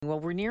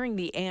we're nearing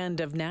the end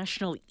of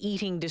National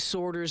Eating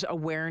Disorders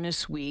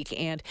Awareness Week,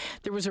 and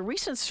there was a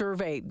recent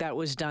survey that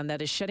was done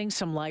that is shedding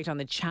some light on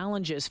the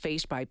challenges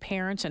faced by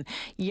parents and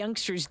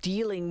youngsters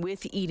dealing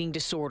with eating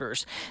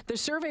disorders. The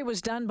survey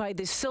was done by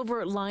the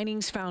Silver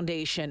Linings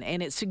Foundation,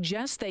 and it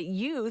suggests that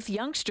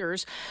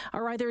youngsters,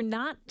 are either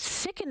not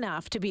sick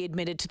enough to be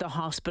admitted to the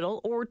hospital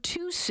or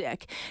too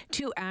sick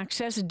to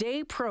access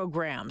day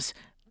programs.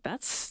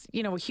 That's,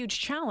 a huge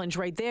challenge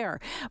right there.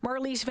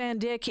 Marlies Van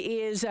Dyke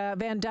is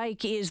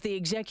the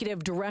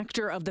executive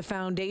director of the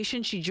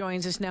foundation. She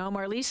joins us now.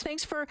 Marlies,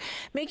 thanks for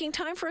making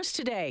time for us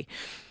today.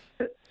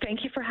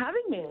 Thank you for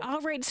having me.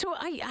 All right, so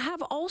I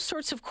have all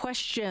sorts of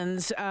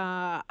questions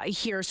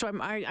here. So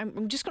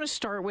I'm just going to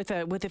start with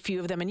a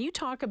few of them. And you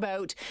talk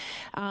about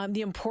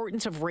the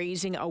importance of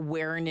raising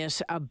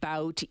awareness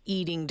about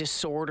eating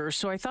disorders.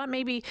 So I thought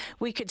maybe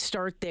we could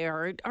start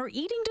there. Are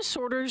eating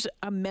disorders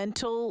a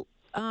mental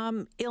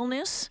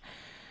illness?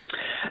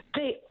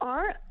 They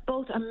are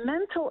both a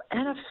mental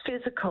and a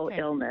physical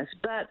illness,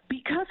 but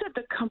because of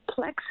the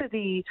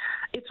complexity,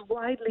 it's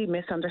widely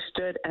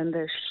misunderstood and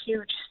there's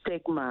huge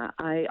stigma.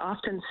 I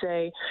often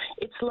say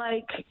it's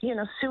like,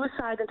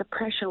 suicide and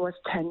depression was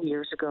 10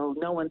 years ago.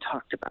 No one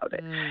talked about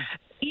it.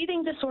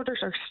 Eating disorders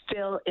are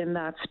still in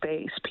that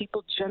space.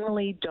 People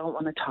generally don't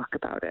want to talk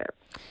about it.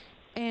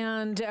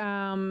 And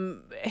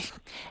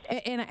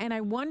I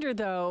wonder,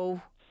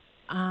 though,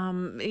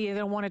 they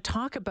don't want to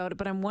talk about it,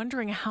 but I'm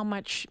wondering how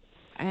much,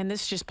 and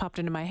this just popped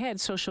into my head,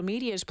 social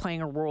media is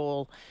playing a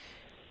role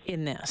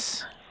in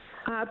this.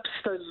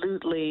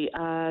 Absolutely.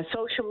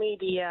 Social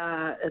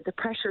media, the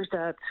pressures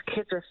that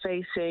kids are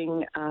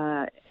facing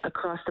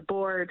across the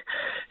board.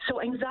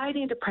 So anxiety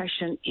and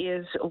depression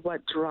is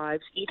what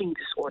drives eating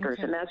disorders.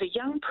 Okay. And as a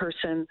young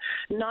person,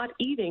 not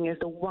eating is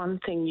the one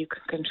thing you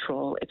can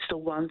control. It's the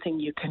one thing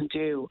you can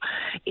do.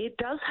 It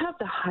does have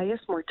the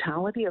highest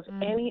mortality of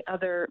any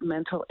other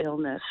mental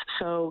illness.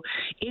 So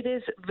it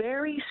is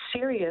very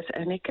serious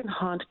and it can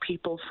haunt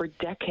people for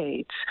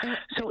decades.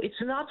 So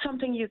it's not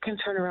something you can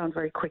turn around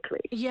very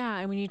quickly. Yeah.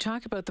 And when you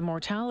talk about the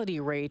mortality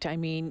rate, I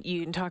mean,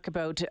 you can talk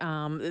about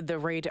the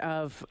rate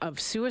of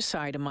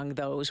suicide among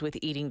those with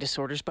eating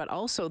disorders, but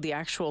also the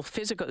actual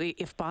physical,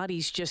 if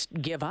bodies just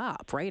give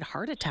up, right?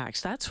 Heart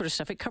attacks, that sort of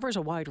stuff. It covers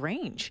a wide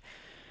range.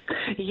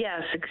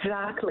 Yes,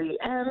 exactly.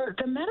 And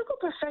the medical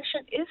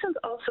profession isn't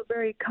also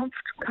very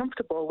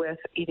comfortable with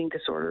eating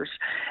disorders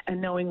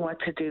and knowing what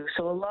to do.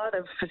 So a lot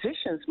of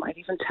physicians might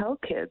even tell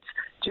kids,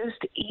 just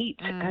eat.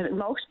 And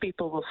most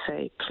people will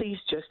say, please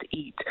just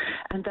eat.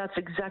 And that's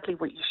exactly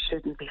what you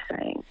shouldn't be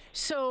saying.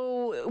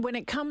 So when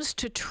it comes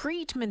to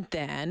treatment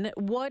then,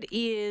 what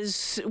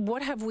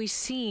have we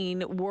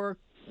seen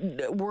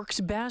works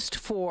best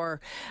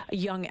for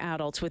young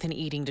adults with an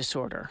eating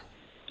disorder?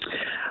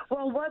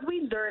 Well, what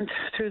we learned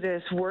through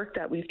this work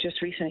that we've just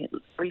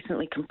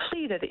recently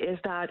completed is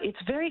that it's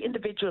very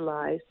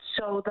individualized,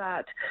 so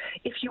that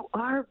if you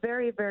are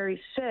very,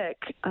 very sick,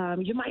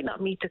 you might not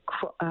meet the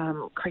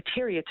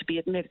criteria to be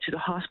admitted to the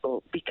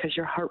hospital because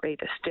your heart rate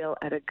is still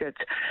at a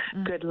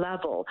good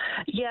level.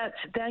 Yet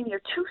then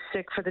you're too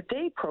sick for the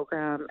day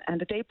program, and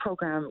the day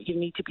program you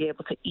need to be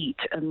able to eat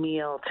a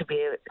meal to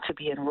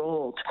be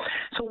enrolled.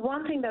 So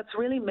one thing that's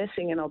really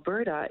missing in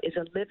Alberta is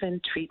a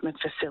live-in treatment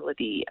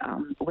facility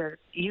where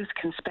youth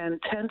can spend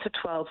 10 to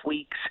 12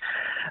 weeks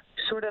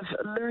sort of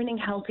learning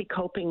healthy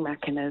coping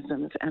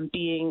mechanisms and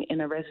being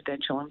in a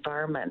residential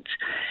environment.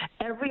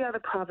 Every other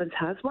province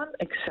has one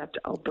except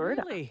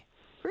Alberta.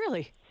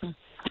 Really?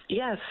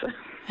 Yes.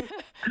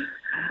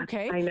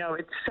 Okay. I know,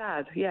 it's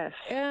sad, yes.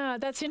 Yeah,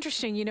 that's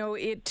interesting.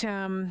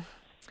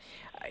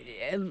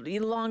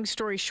 Long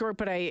story short,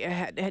 but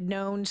I had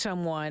known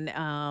someone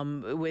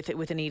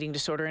with an eating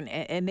disorder,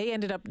 and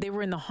they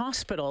were in the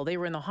hospital. They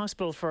were in the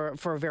hospital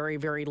for a very,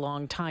 very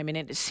long time, and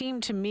it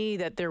seemed to me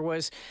that there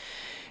was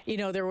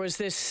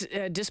this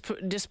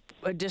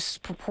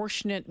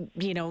disproportionate,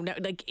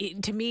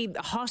 to me,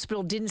 the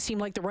hospital didn't seem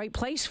like the right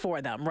place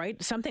for them,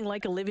 right? Something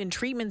like a live-in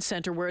treatment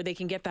center where they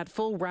can get that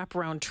full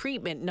wraparound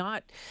treatment,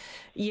 not,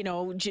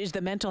 just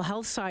the mental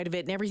health side of it,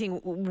 and everything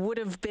would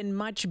have been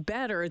much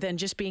better than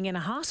just being in a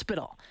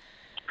hospital.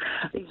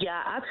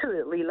 Yeah,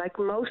 absolutely. Like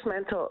most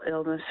mental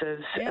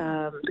illnesses,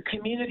 the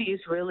community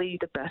is really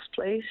the best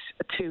place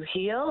to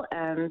heal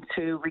and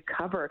to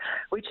recover,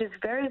 which is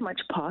very much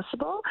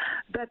possible.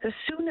 But the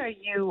sooner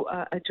you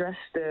address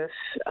this,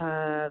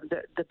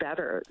 the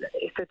better.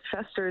 If it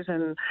festers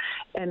and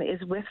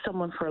is with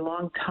someone for a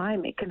long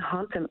time, it can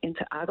haunt them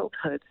into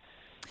adulthood.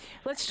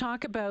 Let's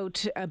talk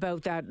about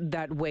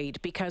that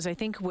weight, because I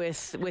think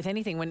with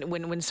anything,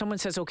 when someone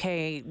says,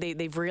 okay,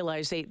 they've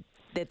realized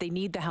that they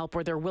need the help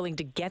or they're willing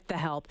to get the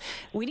help,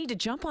 we need to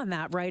jump on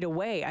that right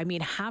away. I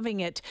mean,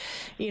 having it,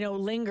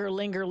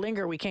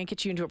 linger. We can't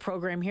get you into a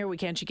program here. We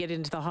can't get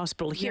into the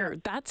hospital here.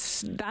 Yeah.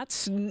 That's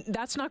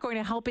not going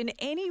to help in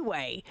any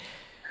way.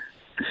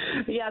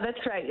 Yeah, that's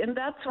right. And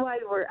that's why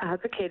we're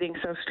advocating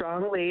so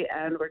strongly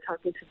and we're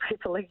talking to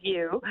people like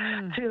you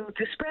to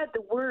spread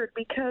the word,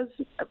 because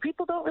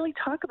people don't really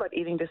talk about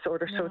eating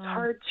disorders. So it's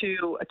hard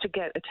to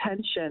get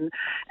attention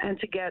and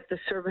to get the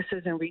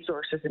services and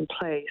resources in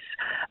place.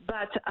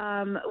 But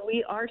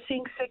we are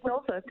seeing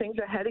signals that things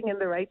are heading in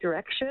the right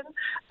direction.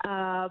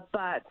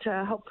 But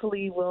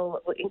hopefully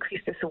we'll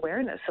increase this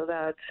awareness so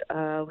that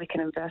we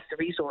can invest the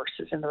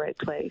resources in the right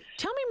place.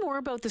 Tell me more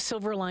about the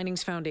Silver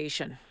Linings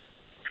Foundation.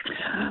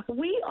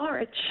 We are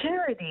a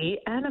charity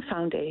and a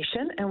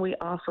foundation, and we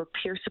offer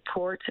peer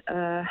support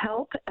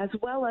help as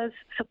well as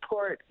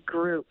support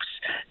groups.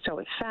 So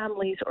if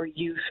families or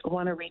youth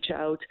want to reach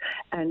out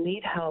and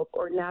need help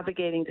or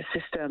navigating the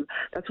system,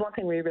 that's one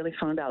thing we really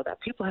found out,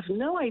 that people have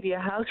no idea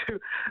how to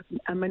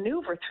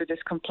maneuver through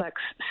this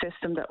complex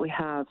system that we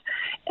have.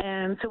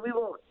 And so we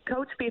will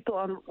coach people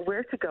on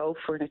where to go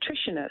for a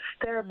nutritionist,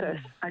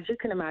 therapist. As you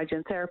can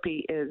imagine,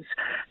 therapy is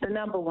the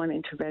number one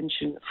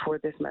intervention for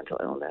this mental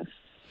illness.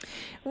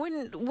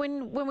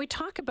 When we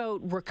talk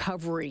about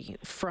recovery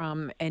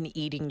from an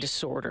eating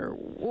disorder,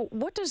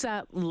 what does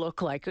that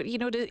look like? You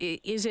know,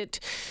 is it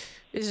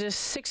a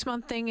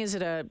 6-month thing? Is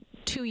it a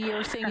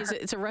 2-year thing?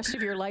 It's a rest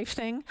of your life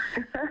thing?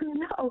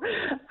 No.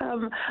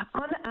 On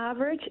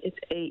average, it's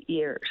 8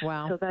 years.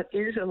 Wow. So that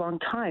is a long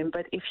time.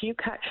 But if you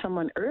catch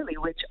someone early,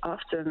 which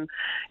often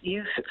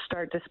youth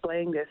start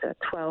displaying this at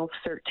 12,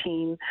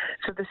 13,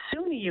 so the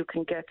sooner you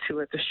can get to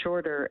it, the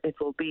shorter it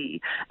will be.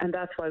 And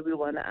that's why we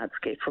want to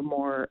advocate for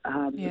more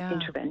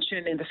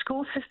intervention in the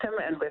school system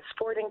and with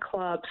sporting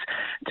clubs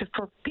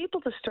for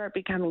people to start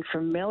becoming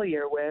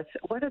familiar with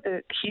what are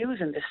the cues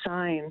and the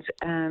signs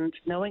and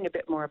knowing a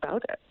bit more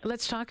about it.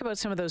 Let's talk about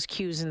some of those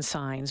cues and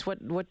signs.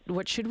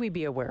 What should we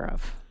be aware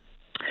of?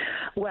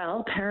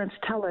 Well, parents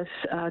told us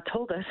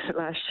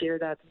last year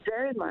that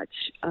very much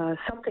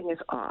something is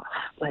off.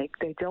 Like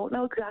they don't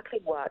know exactly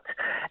what.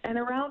 And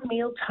around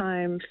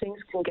mealtime, things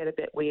can get a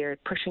bit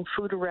weird. Pushing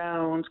food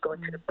around,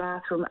 going to the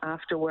bathroom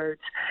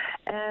afterwards.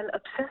 And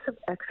obsessive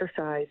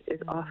exercise is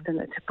often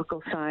a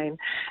typical sign.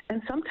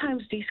 And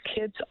sometimes these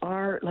kids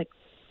are like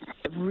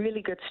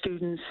really good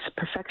students,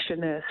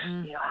 perfectionists,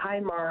 high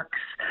marks.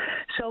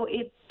 So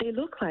they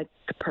look like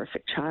the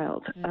perfect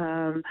child.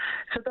 So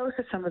those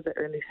are some of the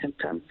early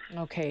symptoms.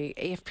 Okay.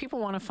 If people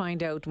want to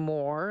find out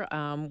more,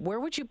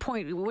 where would you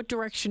point? What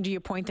direction do you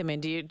point them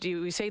in? Do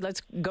you say,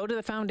 let's go to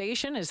the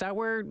foundation? Is that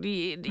where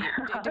you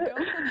go?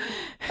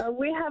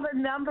 We have a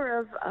number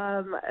of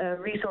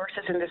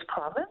resources in this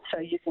province. So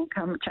you can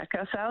come check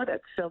us out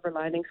at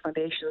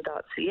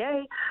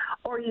silverliningsfoundation.ca,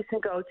 or you can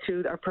go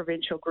to our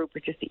provincial group,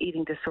 which is the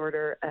Eating Disorder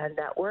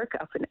Network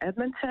up in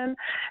Edmonton.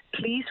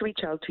 Please reach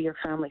out to your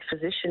family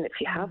physician if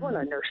you have one,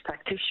 or nurse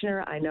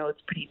practitioner. I know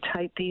it's pretty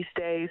tight these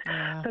days,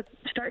 but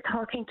start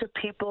talking to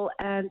people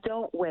and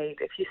don't wait.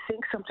 If you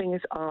think something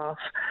is off,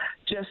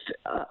 just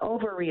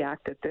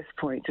overreact at this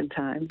point in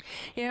time.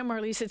 Yeah,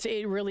 Marlise,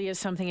 it really is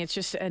something. It's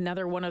just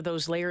another one of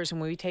those layers.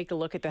 And when we take a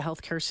look at the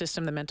healthcare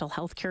system, the mental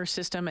health care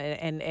system,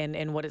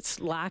 and what it's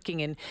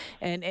lacking,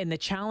 and the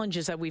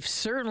challenges that we've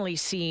certainly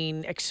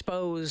seen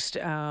exposed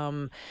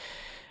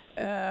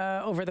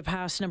over the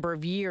past number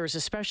of years,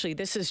 especially,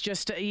 this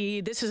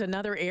is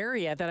another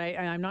area that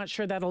I'm not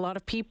sure that a lot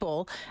of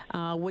people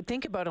would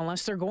think about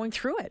unless they're going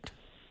through it.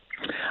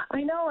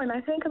 I know, and I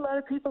think a lot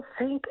of people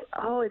think,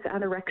 oh, it's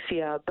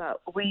anorexia,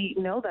 but we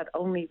know that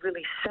only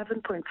really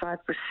 7.5%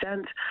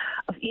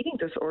 of eating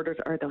disorders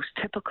are those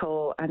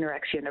typical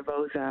anorexia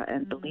nervosa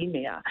and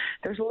bulimia.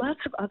 There's lots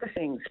of other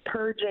things.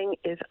 Purging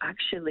is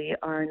actually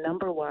our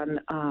number one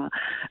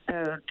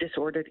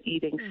disordered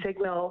eating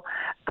signal.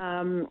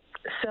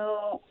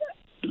 So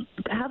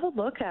have a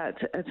look at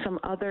some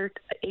other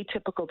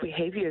atypical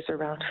behaviors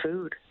around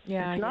food.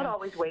 Yeah, it's not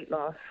always weight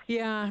loss.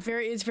 Yeah,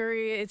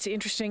 it's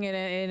interesting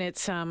and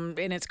it's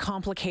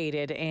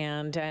complicated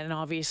and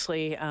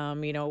obviously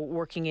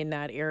working in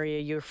that area,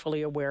 you're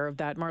fully aware of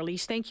that.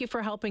 Marlise, thank you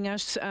for helping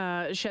us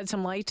shed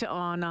some light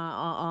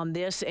on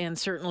this and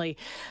certainly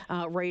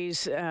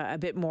raise a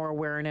bit more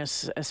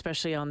awareness,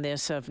 especially on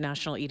this of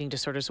National Eating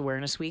Disorders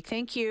Awareness Week.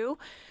 Thank you.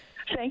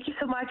 Thank you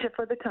so much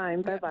for the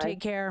time. Bye-bye. Take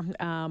care.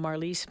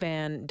 Marlise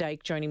Van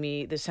Dyke joining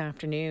me this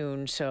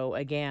afternoon. So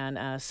again,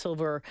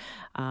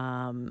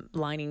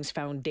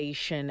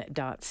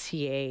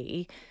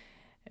 silverliningsfoundation.ca.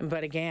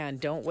 But again,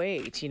 don't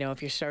wait.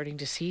 If you're starting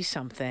to see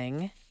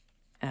something,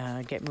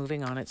 get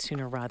moving on it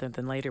sooner rather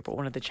than later. But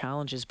one of the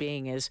challenges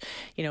being is,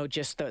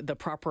 just the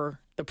proper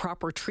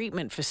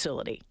treatment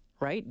facility.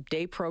 Right?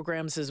 Day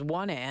programs is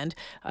one end,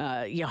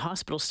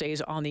 hospital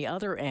stays on the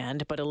other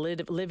end, but a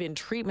live-in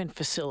treatment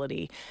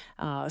facility,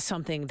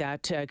 something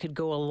that could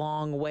go a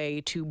long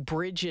way to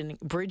bridging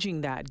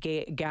that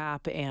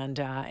gap and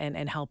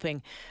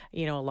helping,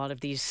 a lot of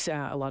these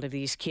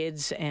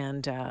kids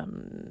and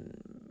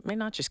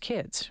not just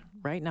kids.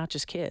 Right, not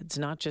just kids,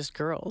 not just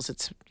girls.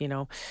 It's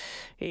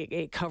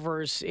it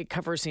covers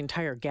the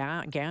entire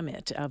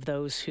gamut of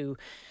those who.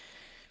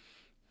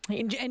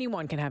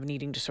 Anyone can have an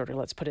eating disorder.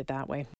 Let's put it that way.